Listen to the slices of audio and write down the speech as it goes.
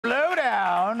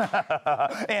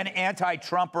An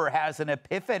anti-Trumper has an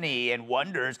epiphany and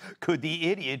wonders, could the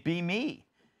idiot be me?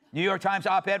 New York Times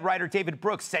op-ed writer David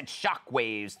Brooks sent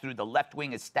shockwaves through the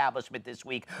left-wing establishment this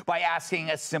week by asking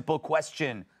a simple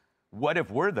question. What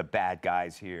if we're the bad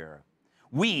guys here?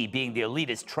 We being the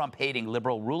elitist, Trump-hating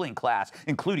liberal ruling class,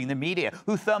 including the media,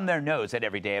 who thumb their nose at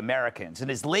everyday Americans. In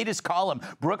his latest column,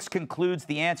 Brooks concludes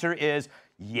the answer is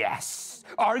yes,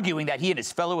 arguing that he and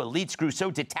his fellow elites grew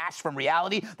so detached from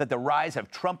reality that the rise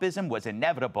of Trumpism was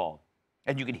inevitable.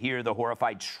 And you can hear the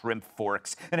horrified shrimp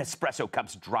forks and espresso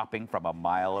cups dropping from a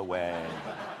mile away.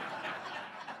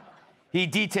 He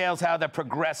details how the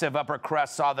progressive upper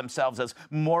crust saw themselves as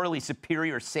morally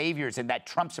superior saviors and that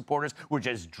Trump supporters were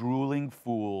just drooling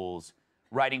fools.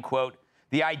 Writing, quote,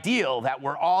 the ideal that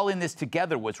we're all in this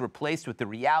together was replaced with the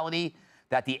reality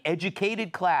that the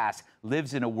educated class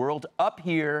lives in a world up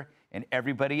here and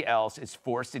everybody else is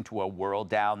forced into a world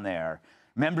down there.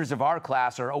 Members of our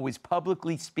class are always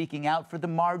publicly speaking out for the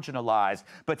marginalized,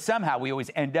 but somehow we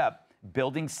always end up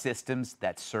building systems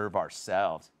that serve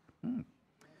ourselves.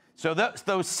 So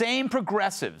those same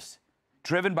progressives,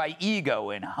 driven by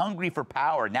ego and hungry for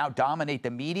power, now dominate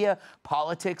the media,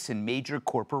 politics, and major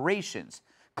corporations,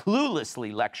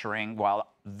 cluelessly lecturing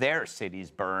while their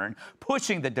cities burn,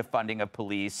 pushing the defunding of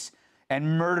police,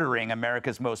 and murdering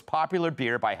America's most popular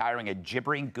beer by hiring a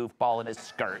gibbering goofball in a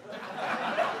skirt.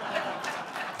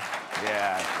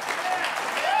 Yeah.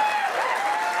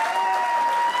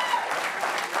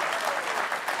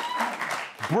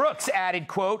 Brooks added,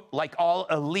 quote, like all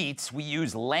elites, we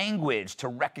use language to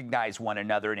recognize one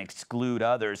another and exclude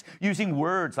others, using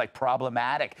words like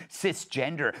problematic,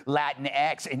 cisgender,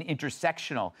 Latinx, and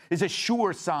intersectional is a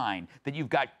sure sign that you've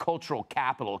got cultural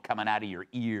capital coming out of your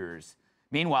ears.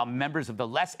 Meanwhile, members of the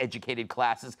less educated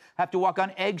classes have to walk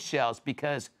on eggshells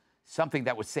because something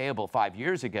that was sayable 5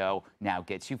 years ago now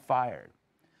gets you fired.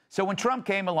 So when Trump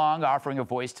came along offering a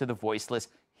voice to the voiceless,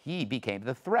 he became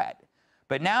the threat.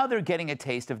 But now they're getting a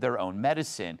taste of their own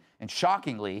medicine. And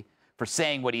shockingly, for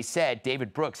saying what he said,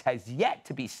 David Brooks has yet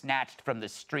to be snatched from the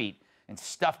street and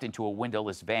stuffed into a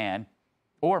windowless van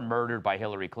or murdered by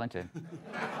Hillary Clinton.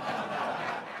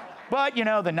 But, you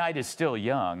know, the night is still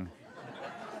young.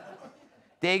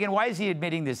 Dagan, why is he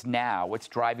admitting this now? What's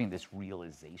driving this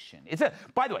realization?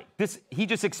 By the way, he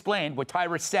just explained what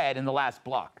Tyra said in the last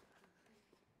block.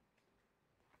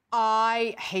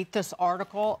 I hate this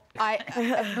article.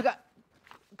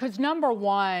 Because number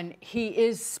one, he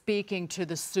is speaking to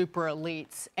the super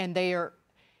elites, and they are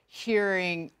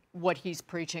hearing what he's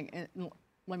preaching. And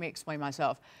let me explain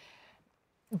myself.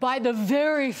 By the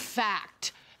very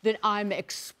fact that I'm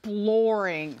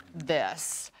exploring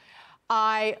this,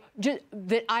 that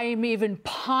I am even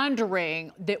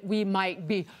pondering that we might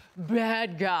be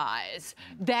bad guys,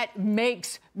 that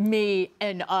makes me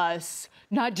and us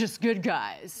not just good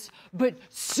guys, but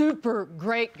super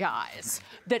great guys,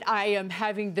 that I am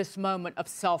having this moment of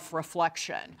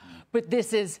self-reflection. But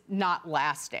this is not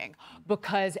lasting,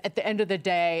 because at the end of the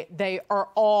day, they are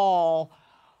all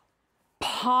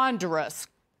ponderous,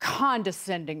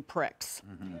 condescending pricks.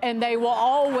 And they will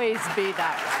always be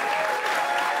that way.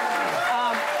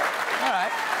 All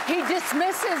right. He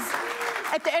dismisses,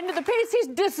 at the end of the piece,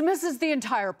 he dismisses the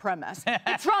entire premise.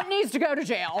 That Trump needs to go to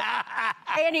jail.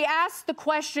 And he asks the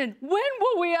question, when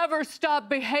will we ever stop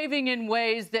behaving in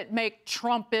ways that make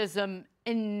Trumpism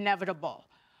inevitable?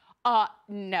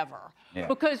 Never. Yeah.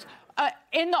 Because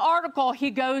in the article,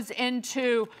 he goes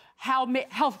into how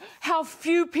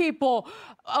few people,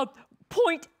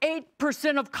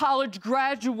 0.8% of college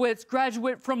graduates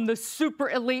graduate from the super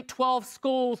elite 12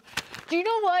 schools. Do you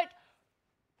know what?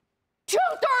 2/3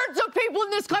 of people in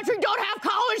this country don't have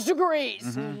college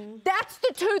degrees. That's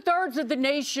the 2/3 of the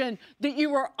nation that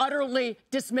you are utterly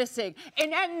dismissing.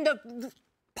 And the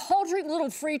paltry little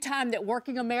free time that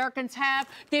working Americans have,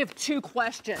 they have two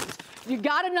questions. You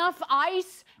got enough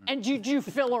ice, and did you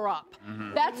fill her up?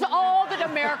 That's all that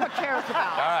America cares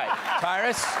about. All right,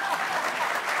 Tyrus?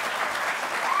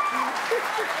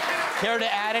 Care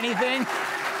to add anything?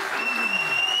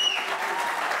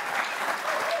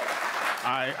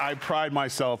 I pride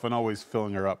myself in always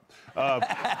filling her up.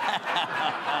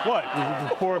 What?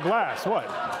 Pour a glass. What?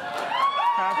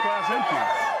 Half glass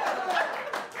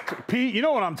empty. Pete, you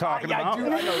know what I'm talking about. I do.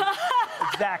 I know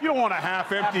exactly. You don't want a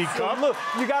half-empty cup. Look,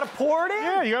 you got to pour it in.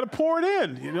 Yeah, you got to pour it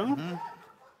in, you know?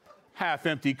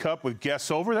 Half-empty cup with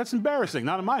guests over, that's embarrassing.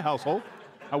 Not in my household.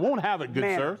 I won't have it, good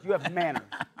Manners. sir. You have manners.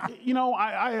 You know,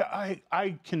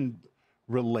 I can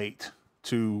relate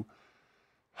to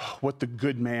what the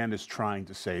good man is trying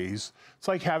to say. It's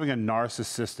like having a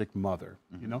narcissistic mother,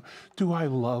 you know? Do I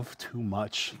love too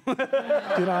much? Did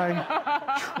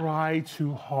I try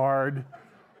too hard?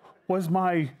 Was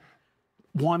my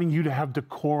wanting you to have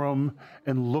decorum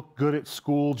and look good at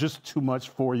school just too much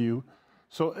for you?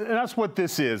 So and that's what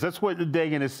this is. That's what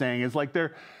Dagan is saying. It's like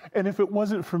and if it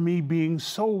wasn't for me being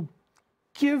so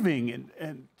giving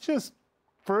and just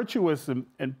virtuous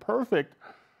and perfect,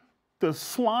 the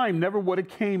slime never would have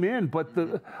came in. But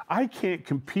I can't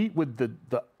compete with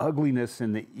the ugliness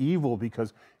and the evil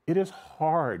because it is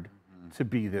hard to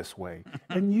be this way.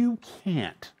 And you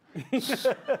can't.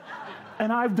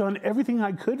 And I've done everything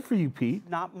I could for you, Pete.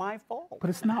 Not my fault. But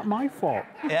it's not my fault.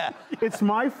 Yeah. It's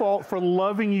my fault for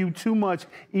loving you too much,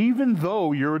 even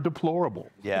though you're deplorable.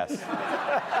 Yes.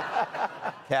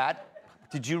 Kat,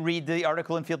 did you read the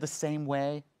article and feel the same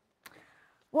way?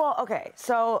 Well, okay,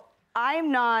 so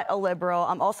I'm not a liberal.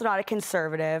 I'm also not a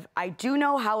conservative. I do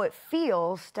know how it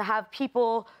feels to have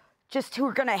people just who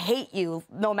are gonna hate you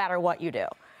no matter what you do.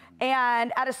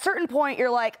 And at a certain point,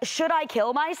 you're like, should I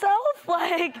kill myself?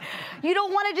 Like, you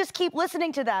don't want to just keep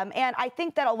listening to them. And I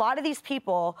think that a lot of these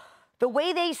people, the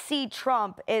way they see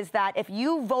Trump is that if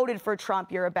you voted for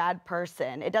Trump, you're a bad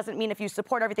person. It doesn't mean if you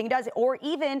support everything he does. Or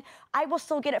even, I will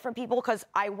still get it from people because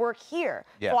I work here.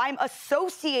 Yeah. So I'm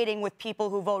associating with people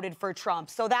who voted for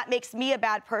Trump. So that makes me a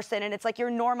bad person. And it's like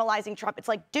you're normalizing Trump. It's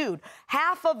like, dude,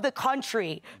 half of the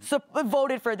country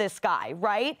voted for this guy,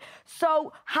 right?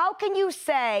 So how can you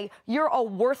say you're a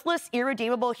worthless,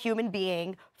 irredeemable human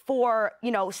being for,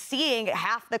 you know, seeing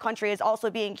half the country as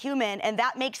also being human, and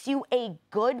that makes you a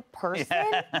good person?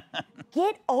 Yeah.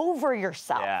 Get over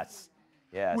yourself. Yes.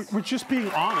 Yes. We're just being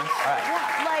honest. Right.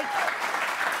 Yeah, like,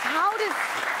 how does...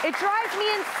 It drives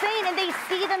me insane, and they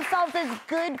see themselves as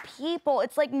good people.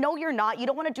 It's like, no, you're not. You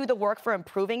don't want to do the work for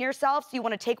improving yourself, so you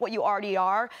want to take what you already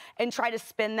are and try to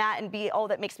spin that and be, oh,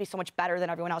 that makes me so much better than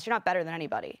everyone else. You're not better than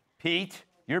anybody. Pete,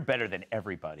 you're better than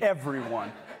everybody.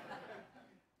 Everyone.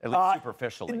 At least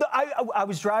superficially. I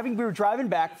was driving. We were driving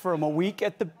back from a week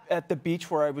at the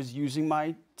beach where I was using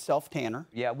my self tanner.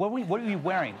 Yeah. What are you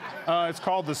wearing? It's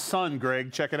called The Sun,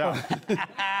 Greg. Check it out.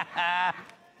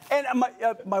 And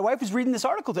my wife was reading this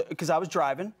article because I was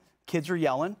driving. Kids are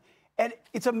yelling, and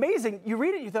it's amazing. You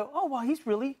read it, you go, oh well, he's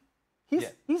getting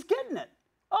it.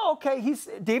 Oh, okay. He's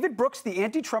David Brooks, the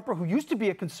anti-Trumper, who used to be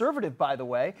a conservative, by the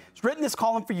way. He's written this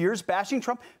column for years, bashing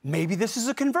Trump. Maybe this is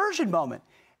a conversion moment.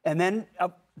 And then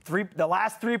the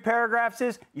last 3 paragraphs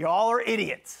is, y'all are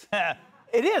idiots.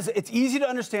 It is. It's easy to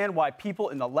understand why people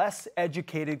in the less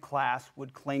educated class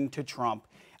would cling to Trump.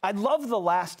 I love the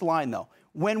last line, though.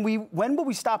 When will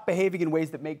we stop behaving in ways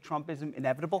that make Trumpism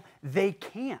inevitable? They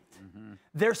can't. Mm-hmm.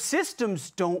 Their systems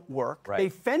don't work. Right. They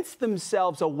fence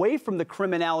themselves away from the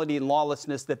criminality and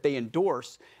lawlessness that they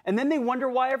endorse, and then they wonder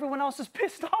why everyone else is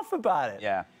pissed off about it.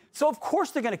 Yeah. So, of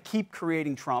course, they're going to keep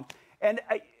creating Trump. And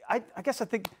I guess I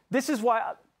think this is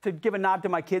why, to give a nod to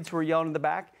my kids who are yelling in the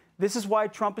back, this is why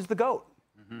Trump is the GOAT.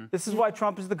 Mm-hmm. This is why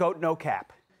Trump is the GOAT, no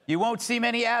cap. You won't see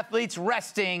many athletes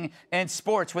resting in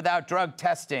sports without drug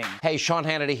testing. Hey, Sean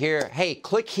Hannity here. Hey,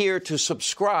 click here to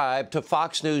subscribe to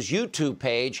Fox News YouTube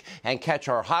page and catch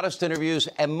our hottest interviews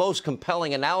and most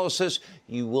compelling analysis.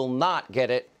 You will not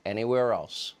get it anywhere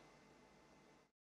else.